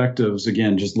perspectives,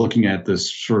 again, just looking at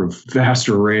this sort of vast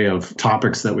array of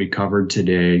topics that we covered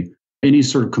today, any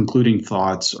sort of concluding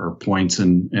thoughts or points?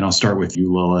 And I'll start with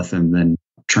you, Lilith, and then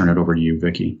turn it over to you,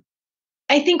 Vicki.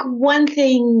 I think one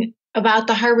thing about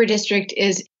the Harbor District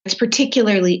is it's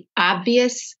particularly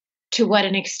obvious to what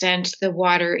an extent the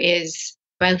water is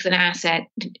both an asset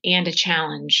and a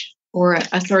challenge or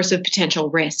a source of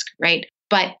potential risk, right?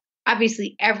 But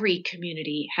obviously, every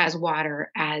community has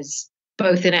water as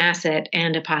both an asset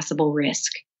and a possible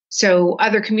risk. So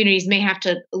other communities may have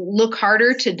to look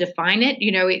harder to define it.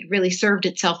 It really served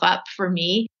itself up for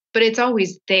me, but it's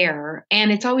always there.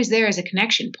 And it's always there as a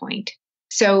connection point.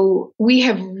 So we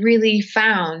have really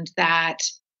found that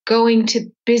going to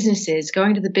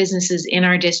the businesses in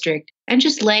our district and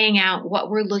just laying out what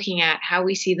we're looking at, how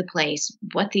we see the place,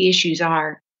 what the issues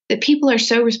are, that people are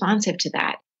so responsive to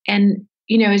that. And,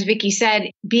 as Vicki said,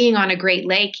 being on a Great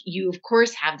Lake, you of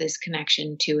course have this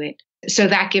connection to it. So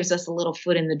that gives us a little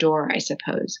foot in the door, I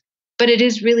suppose. But it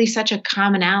is really such a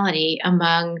commonality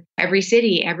among every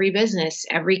city, every business,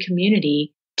 every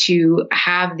community to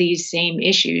have these same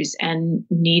issues and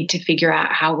need to figure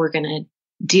out how we're going to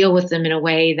deal with them in a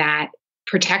way that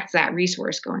protects that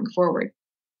resource going forward.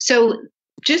 So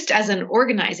just as an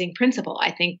organizing principle, I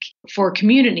think for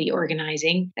community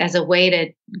organizing as a way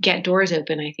to get doors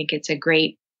open, I think it's a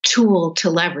great tool to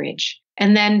leverage.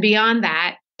 And then beyond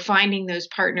that, finding those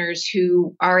partners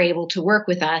who are able to work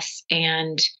with us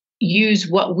and use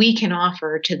what we can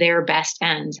offer to their best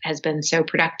ends has been so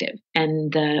productive.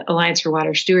 And the Alliance for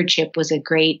Water Stewardship was a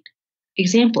great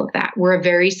example of that. We're a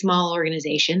very small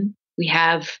organization. We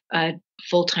have a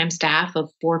full-time staff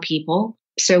of 4 people.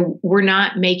 So we're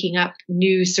not making up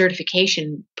new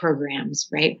certification programs,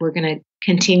 right? We're going to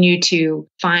continue to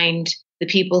find the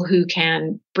people who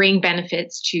can bring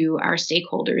benefits to our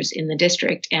stakeholders in the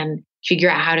district and figure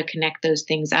out how to connect those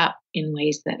things up in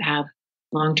ways that have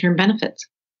long-term benefits.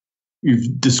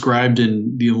 You've described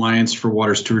in the Alliance for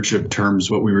Water Stewardship terms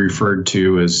what we referred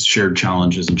to as shared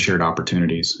challenges and shared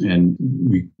opportunities. And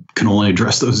we can only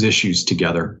address those issues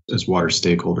together as water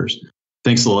stakeholders.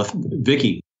 Thanks, Lilith.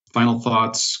 Vicki, final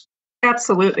thoughts?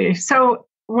 Absolutely. So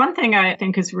one thing I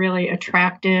think is really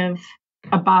attractive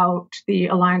about the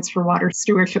Alliance for Water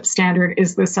Stewardship standard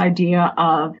is this idea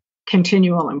of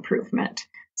continual improvement.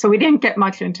 So we didn't get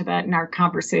much into that in our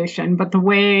conversation, but the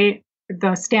way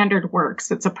the standard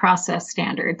works, it's a process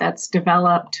standard that's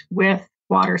developed with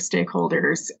water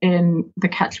stakeholders in the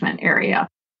catchment area.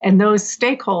 And those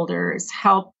stakeholders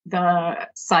help the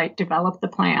site develop the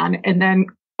plan. And then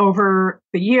over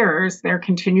the years, they're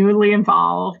continually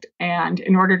involved. And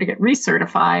in order to get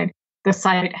recertified, the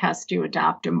site has to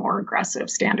adopt a more aggressive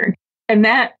standard. And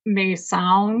that may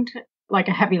sound like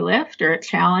a heavy lift or a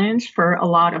challenge for a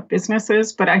lot of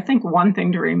businesses. But I think one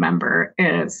thing to remember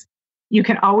is you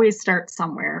can always start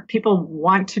somewhere. People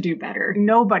want to do better.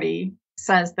 Nobody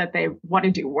says that they want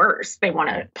to do worse. They want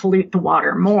to pollute the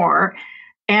water more.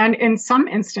 And in some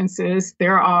instances,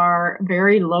 there are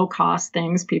very low-cost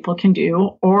things people can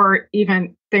do, or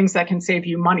even things that can save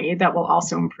you money that will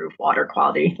also improve water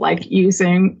quality, like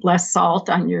using less salt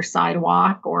on your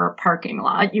sidewalk or parking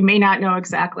lot. You may not know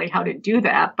exactly how to do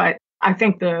that, but I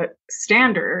think the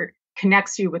standard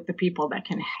connects you with the people that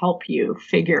can help you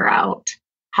figure out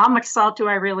how much salt do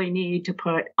I really need to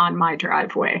put on my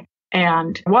driveway.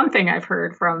 And one thing I've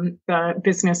heard from the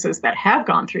businesses that have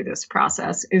gone through this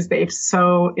process is they've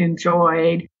so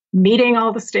enjoyed meeting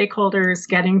all the stakeholders,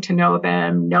 getting to know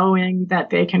them, knowing that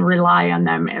they can rely on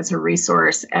them as a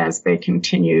resource as they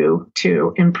continue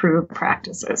to improve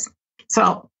practices.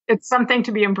 So it's something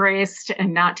to be embraced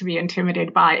and not to be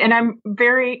intimidated by. And I'm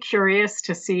very curious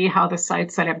to see how the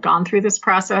sites that have gone through this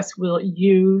process will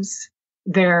use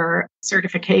their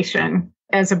certification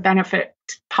as a benefit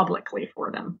publicly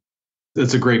for them.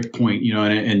 That's a great point,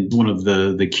 and one of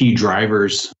the key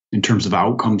drivers in terms of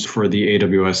outcomes for the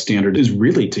AWS standard is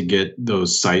really to get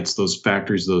those sites, those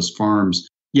factories, those farms.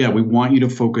 Yeah, we want you to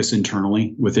focus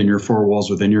internally within your 4 walls,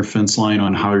 within your fence line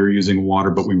on how you're using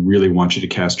water, but we really want you to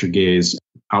cast your gaze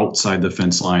outside the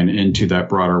fence line into that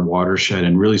broader watershed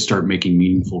and really start making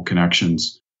meaningful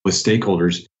connections with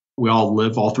stakeholders. We all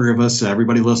live, all 3 of us,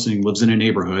 everybody listening lives in a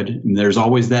neighborhood. And there's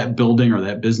always that building or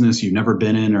that business you've never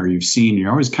been in or you've seen. You're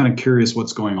always kind of curious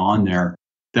what's going on there.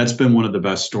 That's been one of the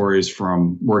best stories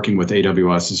from working with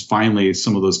AWS is finally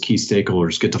some of those key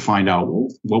stakeholders get to find out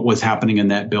what was happening in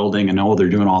that building and they're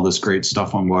doing all this great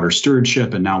stuff on water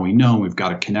stewardship. And now we know we've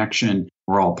got a connection.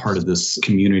 We're all part of this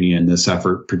community and this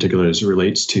effort, particularly as it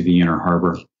relates to the Inner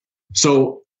Harbor.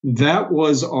 So that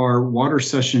was our water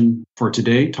session for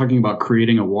today, talking about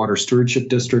creating a water stewardship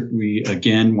district. We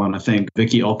again want to thank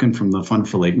Vicki Elkin from the Fund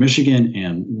for Lake Michigan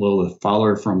and Lilith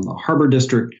Fowler from the Harbor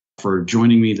District for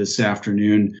joining me this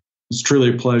afternoon. It's truly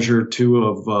a pleasure, 2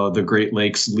 of the Great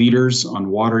Lakes leaders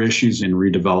on water issues and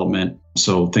redevelopment.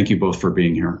 So thank you both for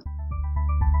being here.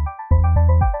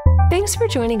 Thanks for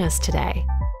joining us today.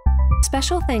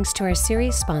 Special thanks to our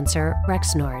series sponsor,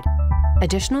 Rexnord.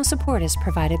 Additional support is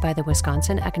provided by the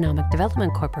Wisconsin Economic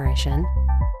Development Corporation,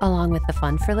 along with the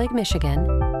Fund for Lake Michigan,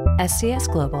 SCS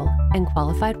Global, and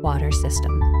Qualified Water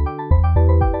Systems.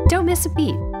 Don't miss a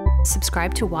beat.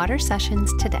 Subscribe to Water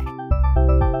Sessions today.